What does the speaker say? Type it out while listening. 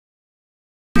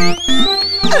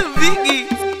Vicky.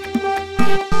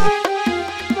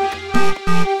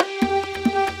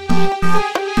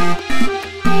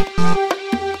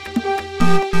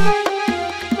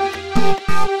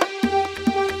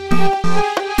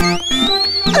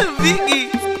 Vicky.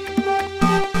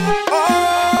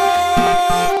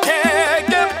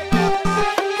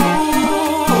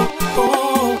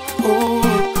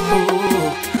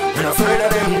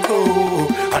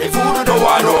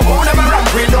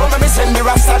 Send the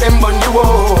rest of them bun you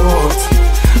out.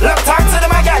 Love talk to them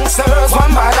a gangsters.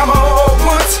 One bag of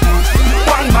put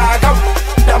one bag of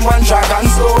them one dragon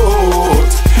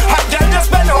suit. Hot girl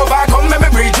just bend over, come let me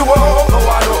breathe you out. Oh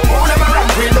I know who them a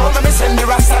rap with. Don't let me send the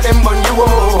rest of them bun you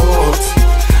out.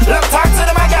 Love talk to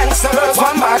them a gangsters.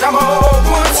 One bag of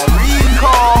put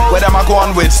where them I go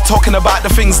on with, talking about the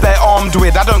things they're armed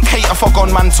with. I don't cater for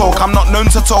gunman talk. I'm not known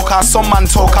to talk how some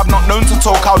man talk. I'm not known to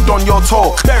talk how done your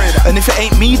talk. And if it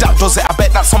ain't me that does it, I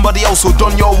bet that somebody else who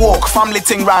done your walk. Family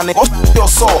ting round it, what's your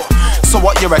sort? So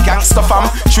what, you're a gangster fam?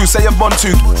 True say you've born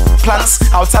two plants.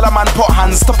 I'll tell a man put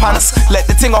hands to pants. Let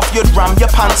the ting off, you'd ram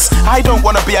your pants. I don't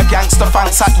wanna be a gangster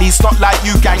thanks, at least not like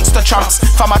you gangster chumps.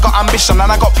 Fam, I got ambition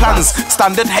and I got plans.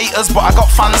 Standard haters but I got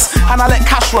fans. And I let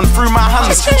cash run through my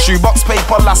hands. Shoebox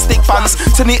paper, elastic bands,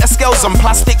 Tanita scales and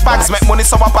plastic bags. Make money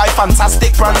so I buy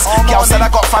fantastic brands. Girl said I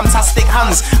got fantastic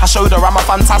hands. I showed her I'm a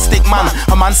fantastic man.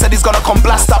 A man said he's gonna come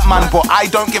blast that man, but I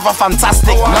don't give a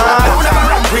fantastic man.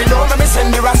 Don't let me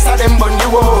send the rest of them bun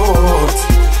you out.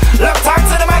 Love talk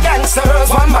to them a gangsters.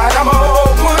 One bag of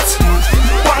put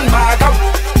one bag of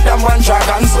them one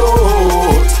dragon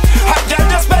suit. Hot girl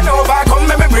just bend over, come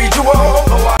let me breathe you out.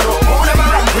 Oh I know who them a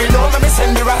rap with. Don't let me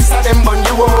send the rest of them bun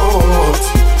you out.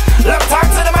 Love talk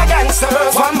to them a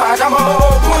gangsters. One bag of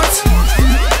put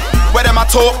where them I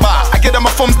talk about, I get them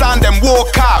a thumbs down, then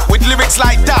walk out. With lyrics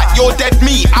like that, you're dead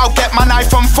meat, I'll get my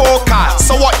knife and fork out.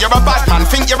 So what, you're a bad man,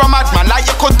 think you're a madman, like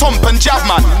you could thump and jab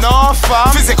man. No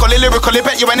fam. Physically, lyrically,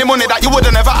 bet you any money that you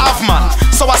wouldn't ever have man.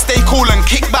 So I stay cool and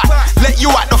kick back, let you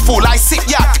act the fool, I sit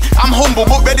yak. I'm humble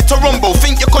but ready to rumble,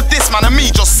 think you could diss man and me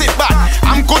just sit back.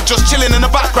 I'm good just chilling in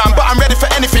the background, but I'm ready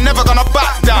for anything, never gonna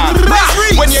back down.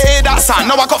 When you hear that sound,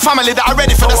 know I got family that are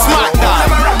ready for the smackdown.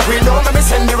 Don't let me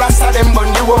send the rest of them bun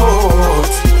you out.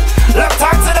 Love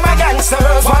talk to them a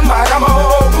gangsters. One bag of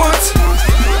put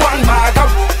one bag of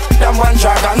them one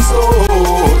dragon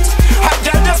suit. Hot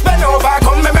girl just bend over,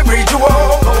 come let me breathe you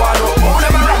out. Oh I know who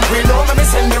them a rap with. Don't let me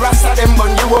send the rest of them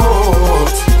bun you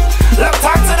out. Love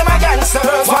talk to them a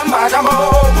gangsters. One bag of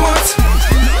put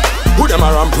who them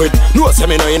a ramp with? No say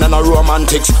me no in and a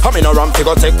romantics. I me no ramp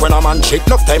figure take when I'm on chick.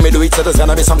 Enough time me do it so there's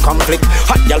gonna be some conflict.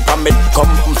 Hot girl from me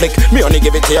conflict. Me only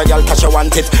give it to a girl cause she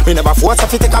want it. Me never force her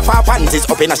to take off her panties.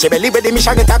 Up in a she belly with the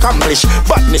mission get accomplished.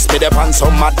 Badness me dep on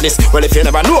some madness. Well if you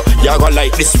never know, you go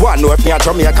like this one. Know if me a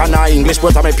Jamaican or English,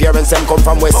 but my parents them come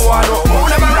from West. Oh I know who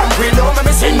them a ramp with. Don't let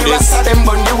me sing the rest of them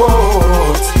bun you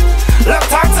out. Love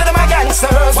talk to them a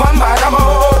gangsters. One bag of